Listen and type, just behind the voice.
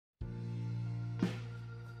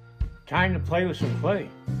Time to play with some clay.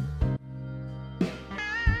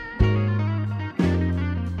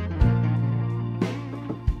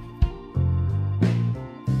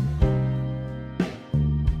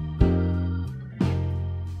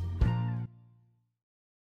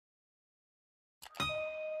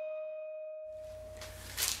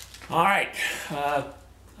 All right,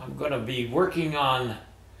 I'm going to be working on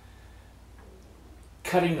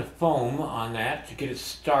cutting the foam on that to get it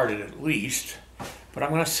started at least, but I'm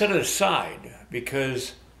going to set it aside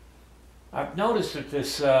because I've noticed that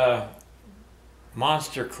this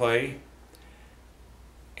monster clay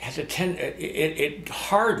has a it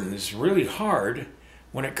hardens really hard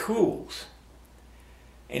when it cools,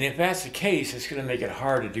 and if that's the case, it's going to make it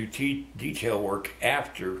hard to do detail work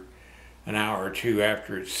after an hour or two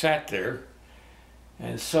after it's sat there.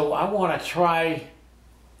 And so I want to try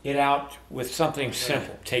it out with something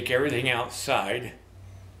simple. Take everything outside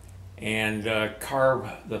and carve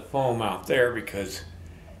the foam out there, because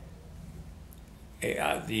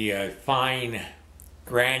the fine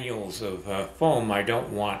granules of foam I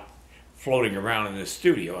don't want floating around in the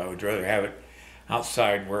studio. I would rather have it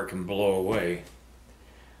outside where it can blow away.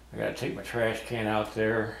 I got to take my trash can out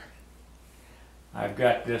there. I've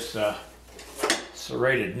got this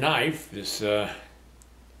serrated knife, this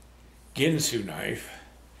Ginsu knife,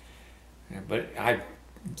 but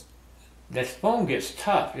this foam gets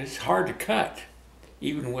tough. It's hard to cut,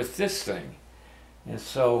 even with this thing. And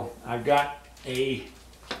so I've got a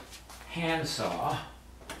handsaw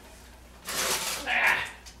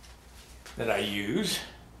that I use,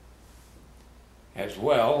 as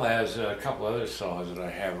well as a couple other saws that I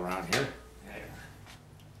have around here.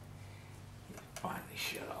 Finally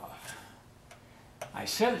shut off. I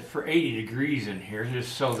set it for 80 degrees in here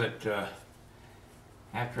just so that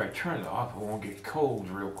after I turn it off, it won't get cold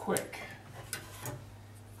real quick.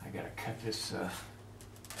 I gotta cut this.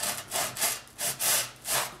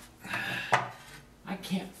 I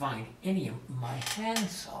can't find any of my hand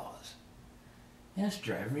saws. That's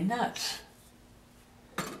driving me nuts.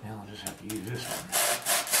 Now I'll just have to use this one.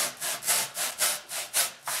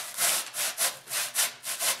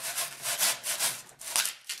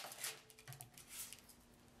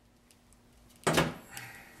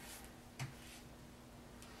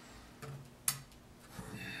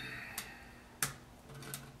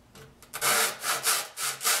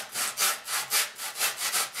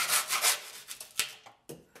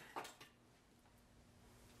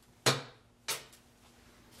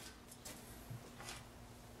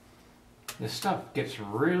 This stuff gets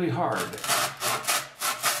really hard.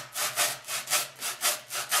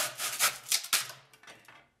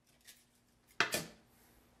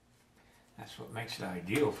 That's what makes it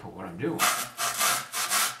ideal for what I'm doing.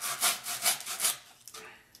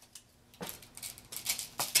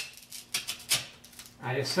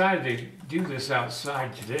 I decided to do this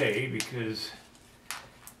outside today because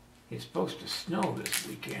it's supposed to snow this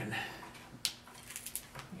weekend.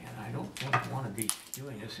 I don't think I want to be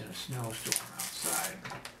doing this in a snowstorm outside.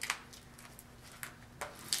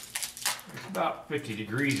 It's about 50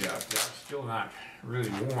 degrees out there. Still not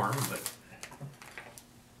really warm, but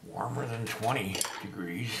warmer than 20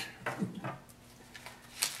 degrees.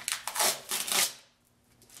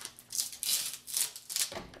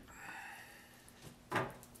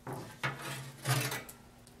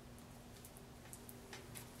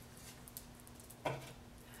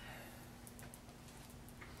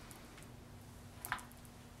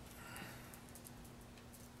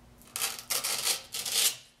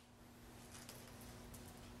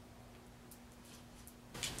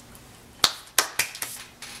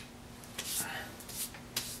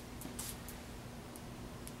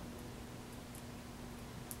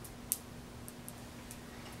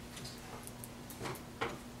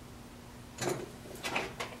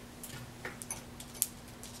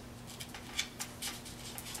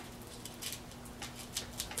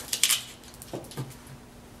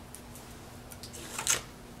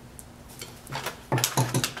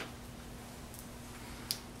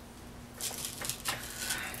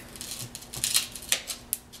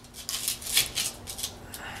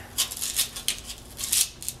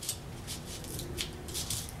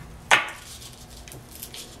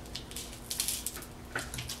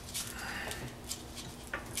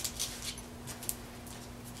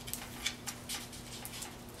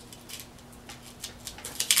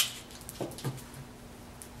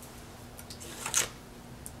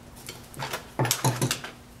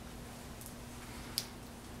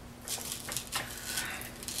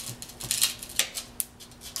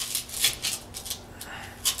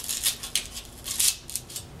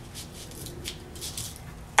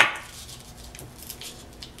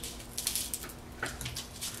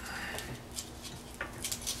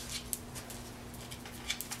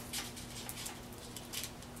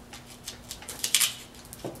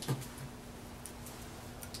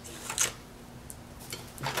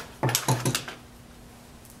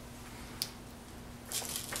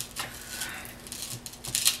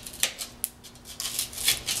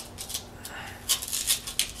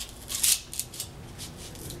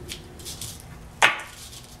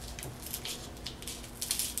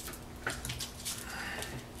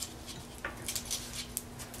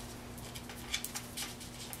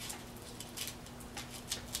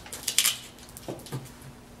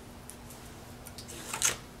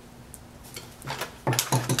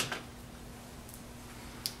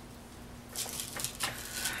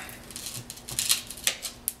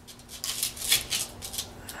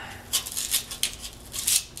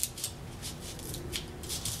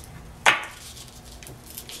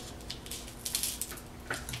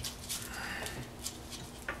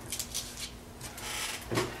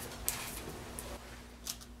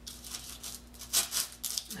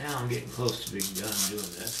 I'm getting close to being done doing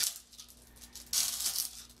this.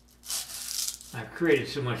 I've created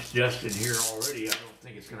so much dust in here already, I don't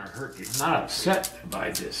think it's going to hurt you. I'm not upset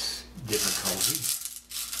by this difficulty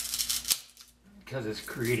because it's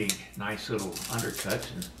creating nice little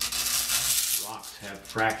undercuts, and rocks have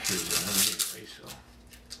fractures in them anyway, so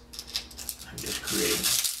I'm just creating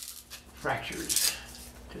fractures,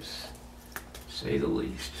 to say the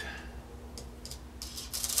least.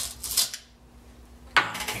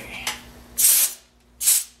 Okay.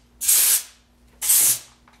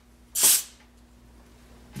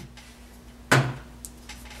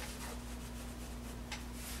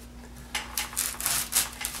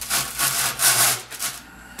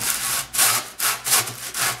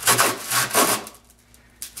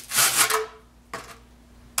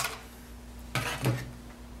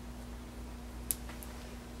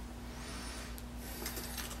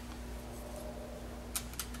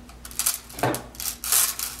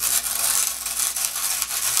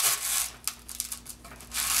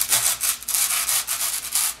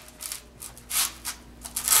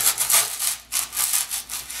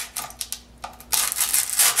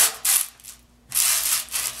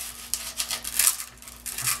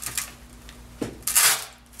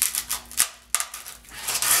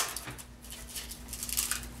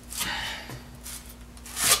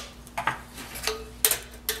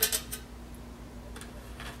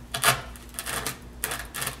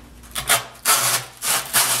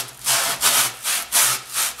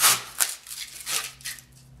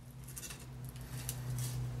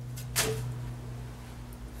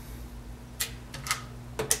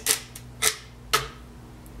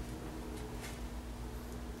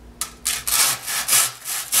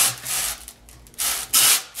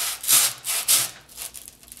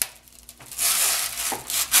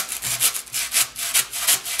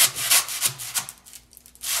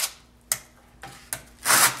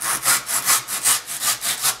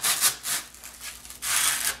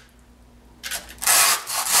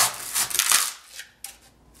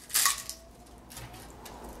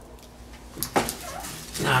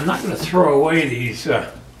 Now I'm not going to throw away these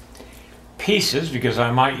pieces because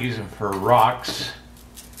I might use them for rocks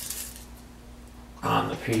on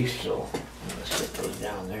the piece, so I'm going to set those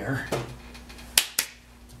down there.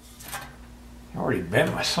 I already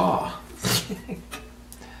bent my saw.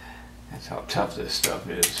 That's how tough this stuff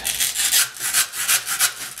is.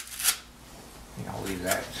 I think I'll leave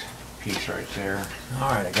that piece right there.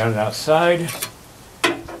 Alright, I got it outside.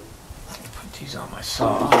 Put these on my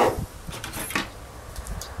saw.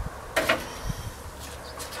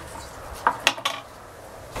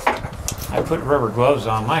 I put rubber gloves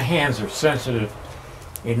on. My hands are sensitive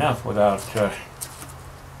enough without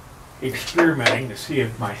experimenting to see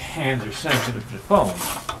if my hands are sensitive to foam.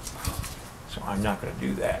 So I'm not going to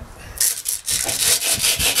do that.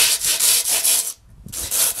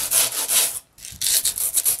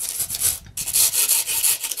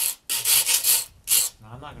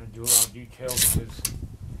 Now, I'm not going to do a lot of detail because,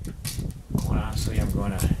 quite honestly, I'm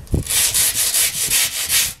going to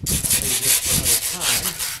save this for another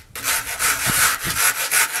time.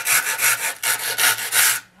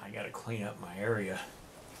 Clean up my area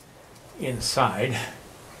inside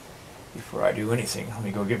before I do anything. Let me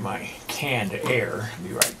go get my canned air. I'll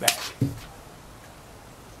be right back.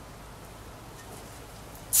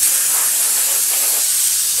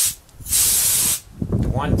 The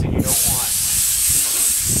one thing you don't want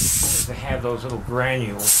is to have those little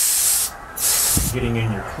granules getting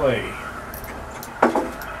in your clay.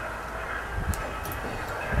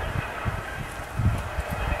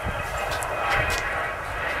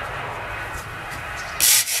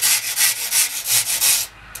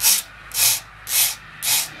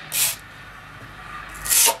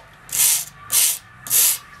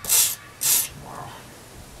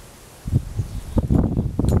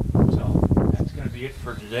 It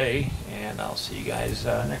for today, and I'll see you guys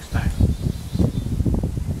next time.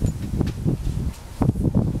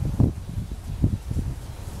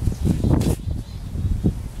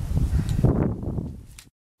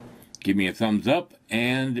 Give me a thumbs up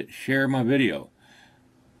and share my video,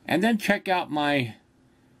 and then check out my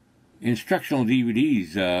instructional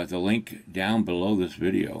DVDs, the link down below this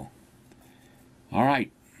video.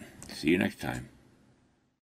 Alright, see you next time.